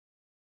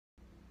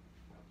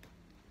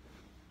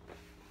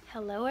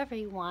Hello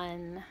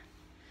everyone,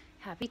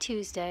 happy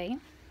Tuesday.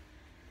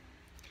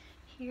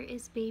 Here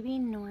is baby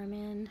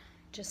Norman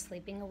just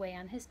sleeping away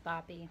on his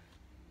boppy.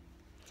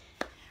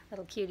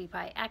 Little cutie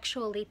pie.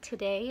 Actually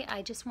today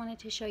I just wanted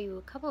to show you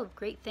a couple of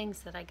great things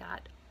that I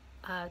got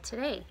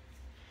today.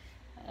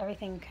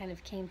 Everything kind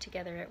of came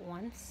together at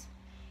once,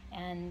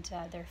 and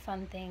they're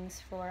fun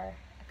things for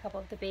a couple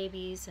of the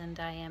babies, and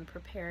I am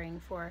preparing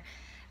for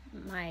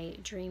my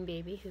dream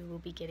baby who will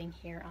be getting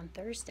here on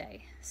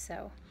Thursday.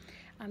 So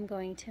I'm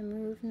going to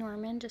move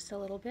Norman just a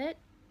little bit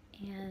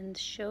and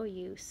show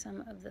you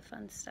some of the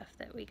fun stuff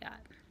that we got.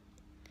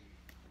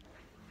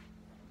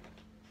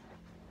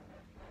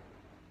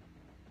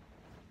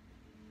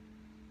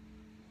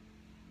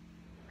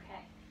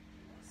 Okay,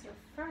 so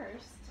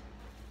first,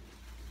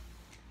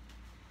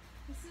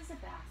 this is a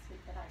basket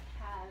that I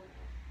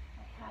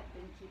had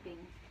been keeping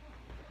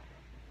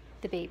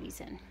the babies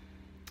in.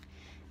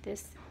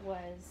 This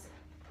was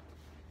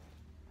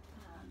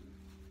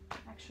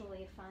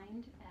actually a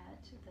find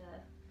at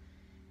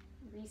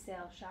the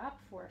resale shop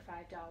for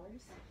 $5.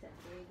 It's a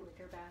big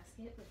wicker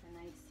basket with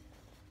a nice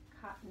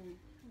cotton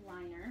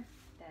liner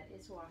that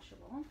is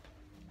washable.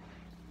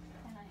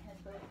 And I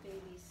had both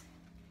babies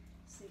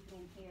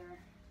sleeping in here,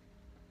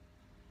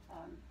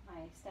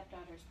 my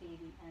stepdaughter's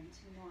baby and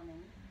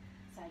Norman,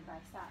 side by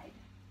side.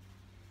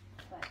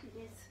 But it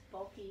is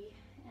bulky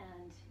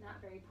and not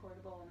very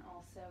portable, and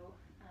also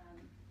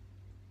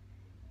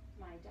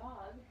my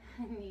dog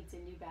needs a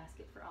new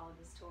basket for all of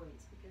his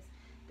toys, because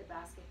the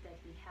basket that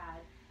he had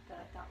that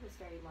I thought was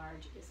very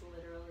large is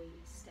literally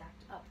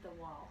stacked up the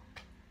wall.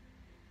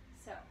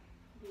 So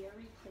we are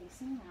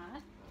replacing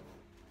that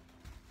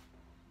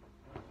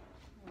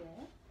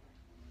with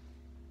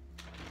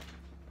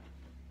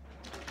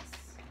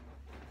this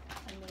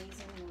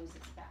amazing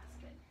Moses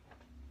basket.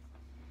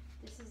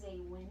 This is a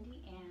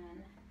Wendy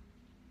Ann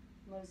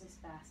Moses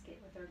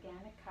basket with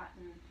organic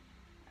cotton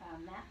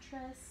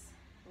mattress,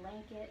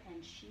 blanket,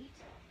 and sheet.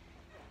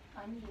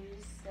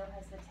 Unused, still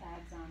has the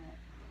tags on it.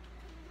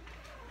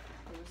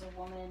 There was a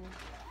woman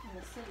in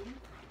the city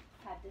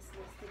had this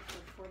listed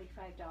for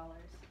 $45.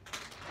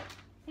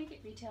 I think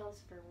it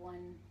retails for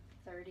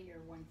 $130 or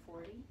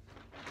 $140.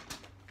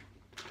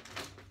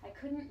 I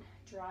couldn't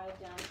drive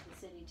down to the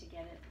city to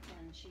get it,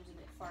 and she was a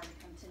bit far to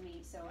come to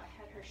me, so I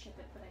had her ship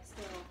it, but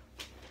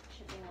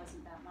shipping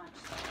wasn't that much,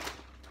 so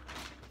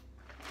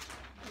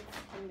it's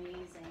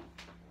amazing.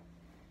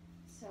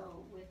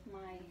 So with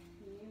my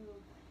new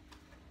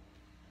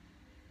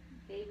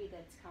baby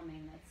that's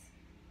coming, that's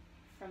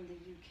from the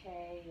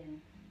UK and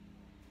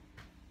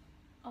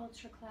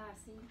ultra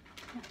classy,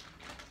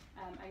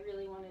 I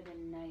really wanted a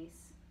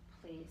nice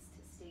place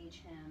to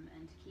stage him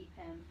and to keep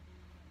him,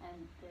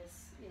 and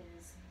this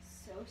is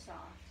so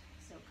soft.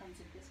 So it comes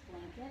with this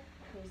blanket,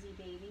 cozy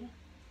baby,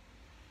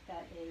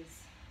 that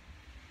is,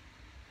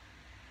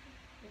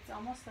 it's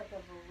almost like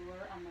a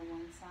velour on the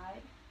one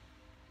side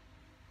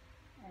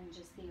and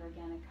just the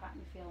organic cotton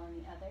feel on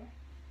the other.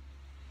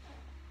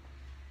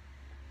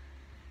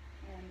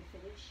 And the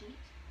fitted sheet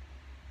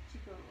to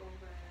go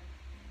over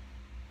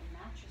the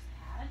mattress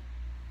pad.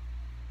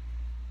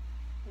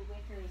 The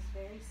wicker is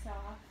very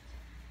soft.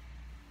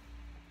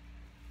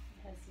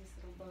 It has these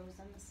little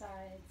bows on the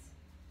sides.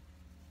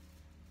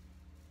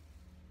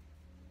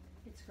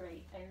 It's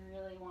great. I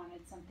really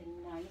wanted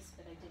something nice,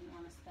 but I didn't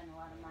want to spend a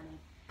lot of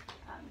money.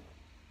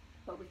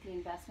 But with the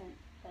investment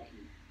that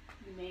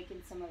you make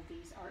in some of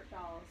these art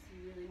dolls,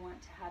 you really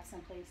want to have some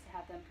place to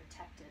have them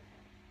protected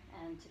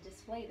and to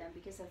display them,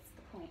 because that's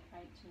the point,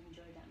 right? To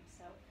enjoy them.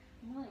 So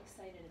I'm really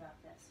excited about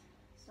this.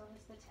 Still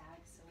has the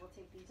tags, so we'll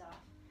take these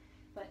off.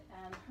 But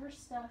her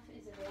stuff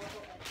is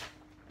available at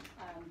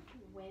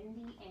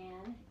Wendy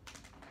Ann,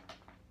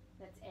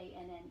 that's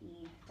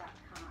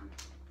ANNE.com.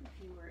 If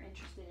you were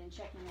interested in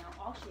checking out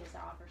all she has to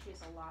offer, she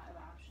has a lot of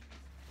options.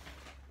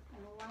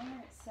 And the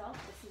liner itself,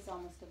 this is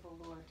almost a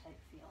velour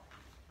type feel.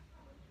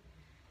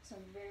 So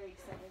I'm very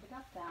excited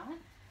about that.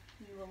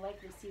 You will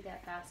likely see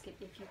that basket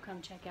if you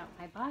come check out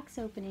my box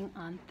opening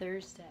on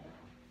Thursday.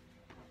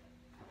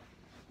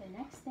 The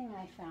next thing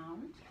I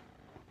found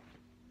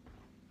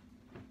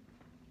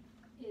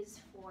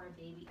is for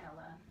baby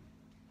Ella.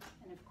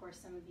 And of course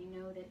some of you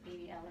know that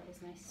baby Ella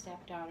is my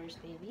stepdaughter's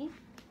baby.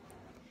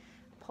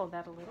 Pull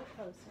that a little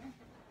closer.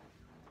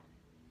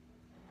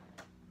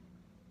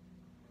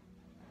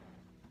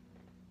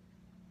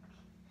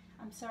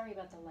 I'm sorry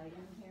about the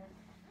lighting here,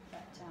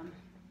 but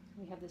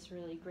we have this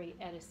really great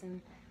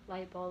Edison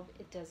light bulb.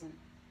 It doesn't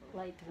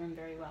light the room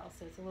very well,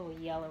 so it's a little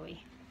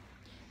yellowy.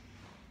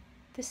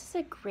 This is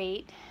a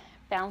great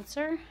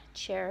bouncer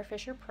chair,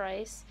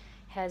 Fisher-Price.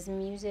 Has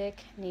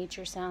music,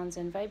 nature sounds,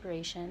 and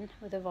vibration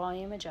with a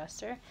volume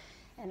adjuster,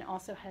 and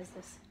also has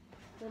this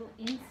little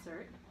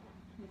insert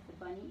with the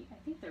bunny, I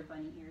think they're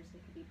bunny ears, they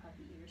could be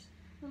puppy ears,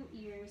 little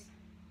ears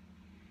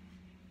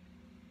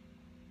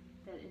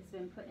that has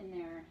been put in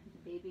there.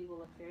 The baby will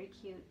look very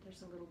cute.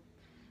 There's a little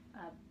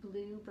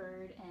blue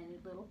bird and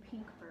a little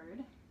pink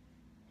bird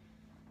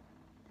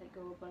that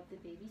go above the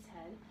baby's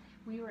head.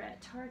 We were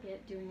at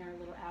Target doing our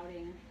little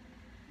outing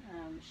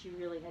She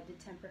really had to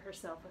temper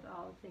herself with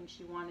all the things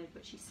she wanted,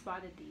 but she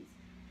spotted these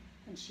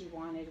and she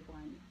wanted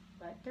one.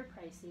 But they're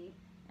pricey,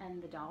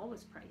 and the doll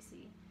was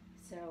pricey.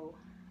 So,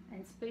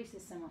 and space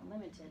is somewhat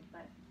limited,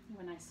 but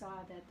when I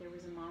saw that there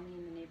was a mommy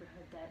in the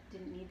neighborhood that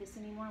didn't need this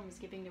anymore and was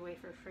giving it away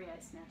for free, I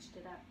snatched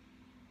it up.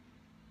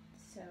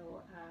 So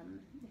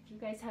if you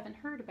guys haven't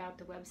heard about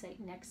the website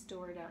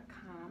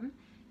nextdoor.com,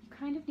 you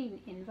kind of need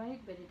an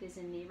invite, but it is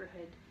a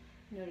neighborhood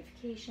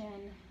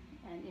notification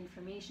and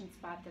information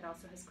spot that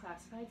also has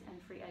classifieds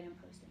and free item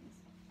postings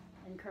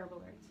and curb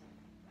alerts.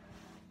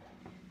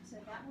 So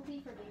that will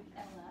be for baby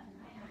Ella,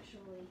 and I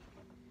actually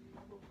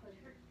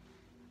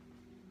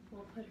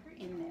will put her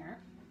in there.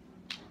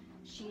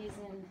 She is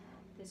in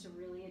this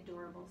really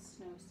adorable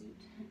snowsuit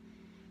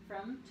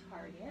from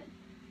Target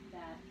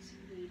that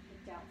we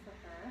picked out for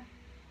her.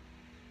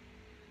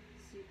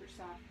 Super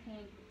soft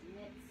pink with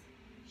the knits.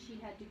 She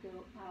had to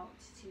go out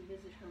to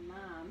visit her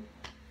mom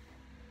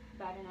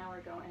about an hour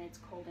ago, and it's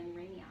cold and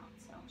rainy out,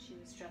 so she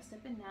was dressed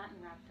up in that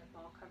and wrapped up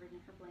all covered in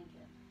her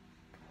blanket.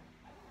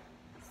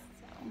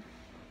 So,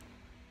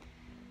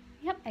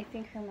 yep, I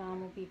think her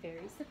mom will be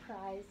very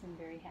surprised and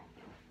very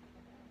happy.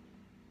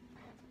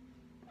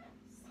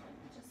 So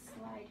we'll just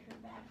slide her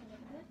back a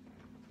little bit.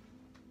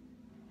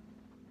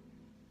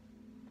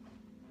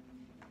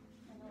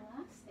 And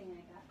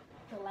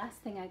the last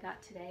thing I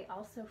got today,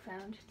 also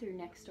found through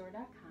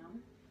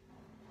nextdoor.com,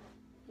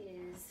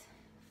 is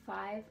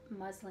 5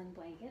 muslin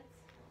blankets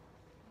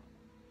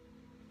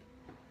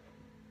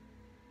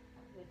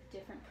with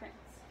different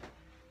prints.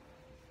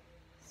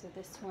 So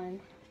this one,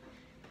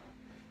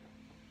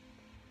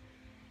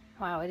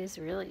 wow, it is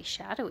really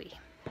shadowy.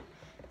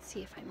 Let's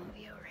see if I move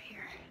you over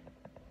here.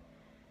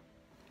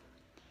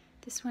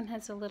 This one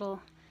has a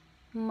little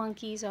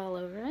monkeys all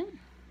over it.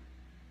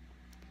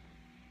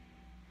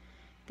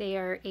 They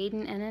are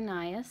Aiden and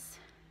Ananias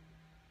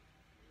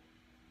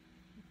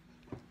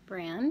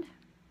brand.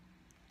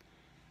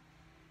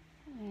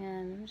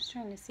 And I'm just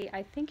trying to see,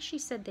 I think she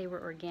said they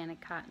were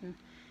organic cotton,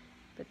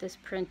 but this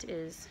print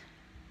is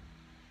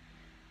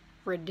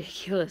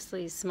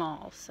ridiculously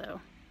small,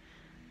 so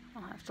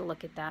I'll have to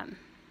look at that.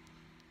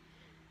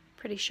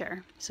 Pretty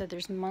sure. So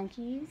there's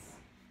monkeys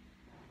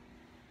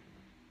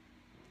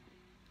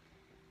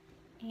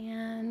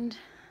and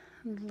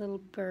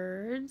little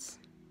birds.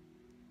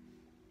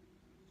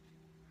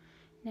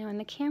 Now in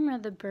the camera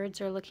the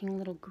birds are looking a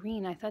little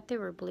green. I thought they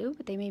were blue,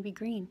 but they may be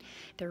green.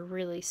 They're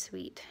really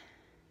sweet.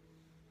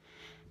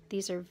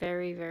 These are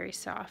very, very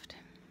soft.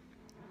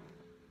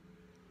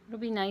 It'll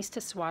be nice to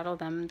swaddle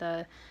them.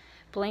 The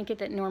blanket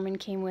that Norman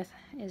came with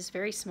is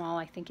very small.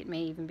 I think it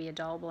may even be a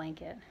doll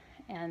blanket.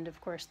 And of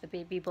course the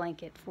baby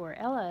blanket for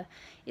Ella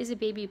is a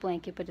baby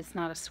blanket, but it's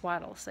not a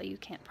swaddle, so you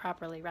can't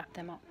properly wrap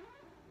them up.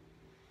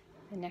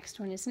 The next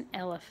one is an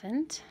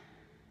elephant.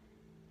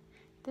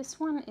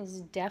 This one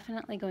is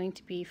definitely going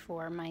to be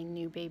for my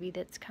new baby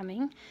that's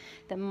coming.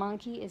 The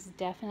monkey is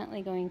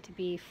definitely going to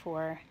be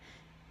for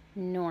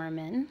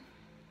Norman.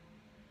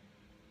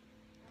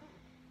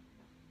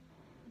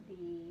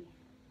 The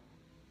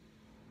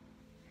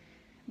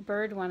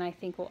bird one I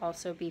think will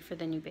also be for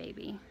the new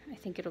baby. I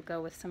think it'll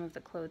go with some of the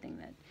clothing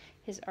that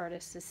his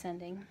artist is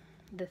sending.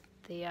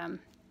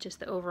 Just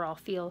the overall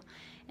feel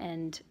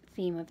and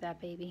theme of that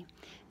baby.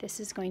 This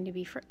is going to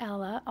be for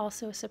Ella,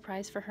 also a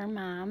surprise for her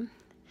mom,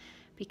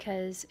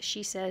 because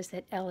she says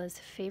that Ella's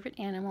favorite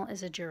animal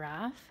is a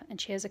giraffe,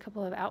 and she has a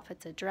couple of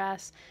outfits, a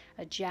dress,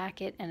 a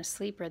jacket, and a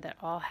sleeper that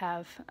all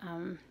have,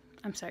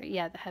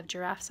 that have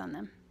giraffes on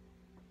them.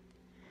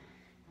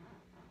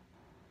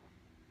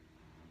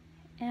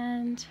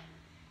 And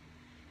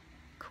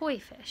koi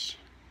fish.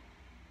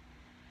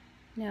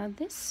 Now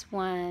this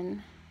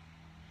one,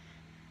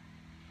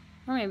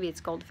 or maybe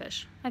it's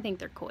goldfish. I think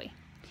they're koi.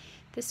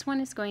 This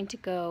one is going to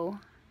go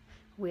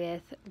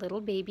with little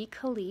baby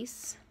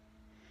Khalees.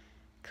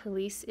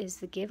 Khalees is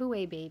the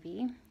giveaway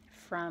baby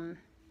from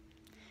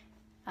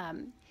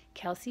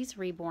Kelsey's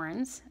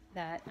Reborns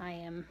that I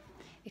am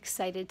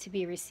excited to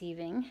be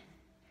receiving.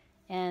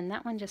 And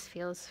that one just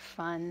feels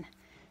fun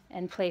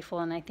and playful,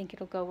 and I think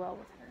it'll go well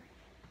with her.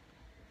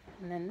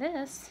 And then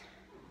this,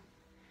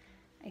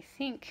 I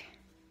think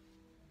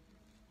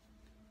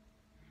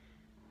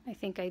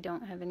I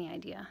don't have any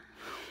idea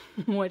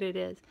what it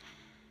is.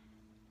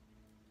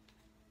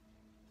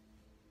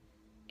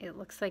 It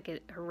looks like a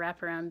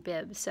wraparound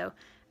bib, so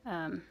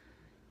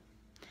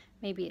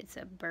maybe it's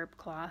a burp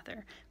cloth,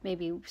 or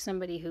maybe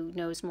somebody who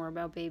knows more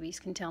about babies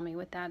can tell me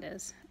what that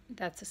is.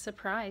 That's a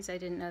surprise. I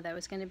didn't know that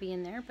was going to be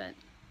in there, but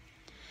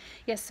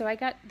yes, so I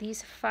got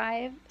these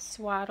 5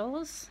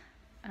 swaddles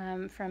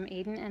from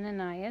Aiden and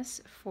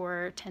Ananias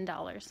for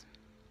 $10.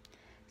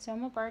 So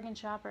I'm a bargain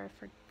shopper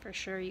for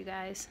sure, you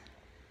guys.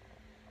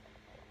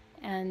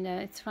 And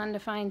it's fun to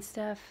find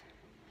stuff,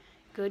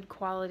 good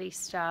quality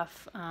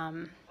stuff.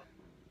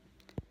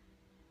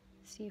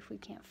 See if we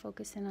can't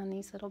focus in on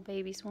these little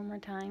babies one more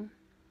time.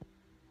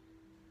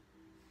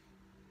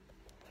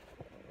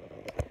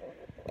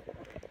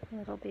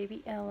 Little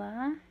baby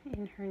Ella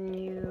in her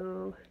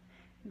new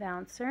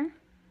bouncer.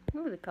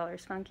 Ooh, the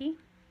color's funky.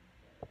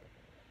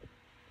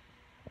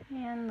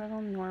 And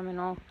little Norman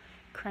all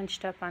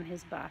crunched up on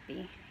his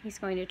boppy. He's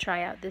going to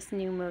try out this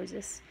new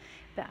Moses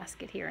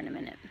basket here in a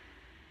minute.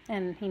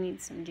 And he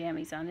needs some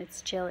jammies on.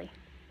 It's chilly.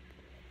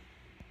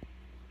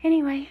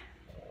 Anyway,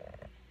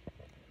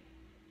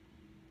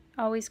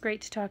 always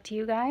great to talk to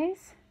you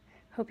guys.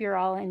 Hope you're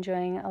all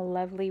enjoying a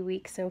lovely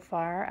week so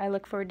far. I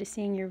look forward to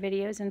seeing your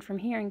videos and from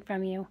hearing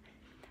from you.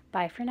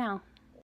 Bye for now.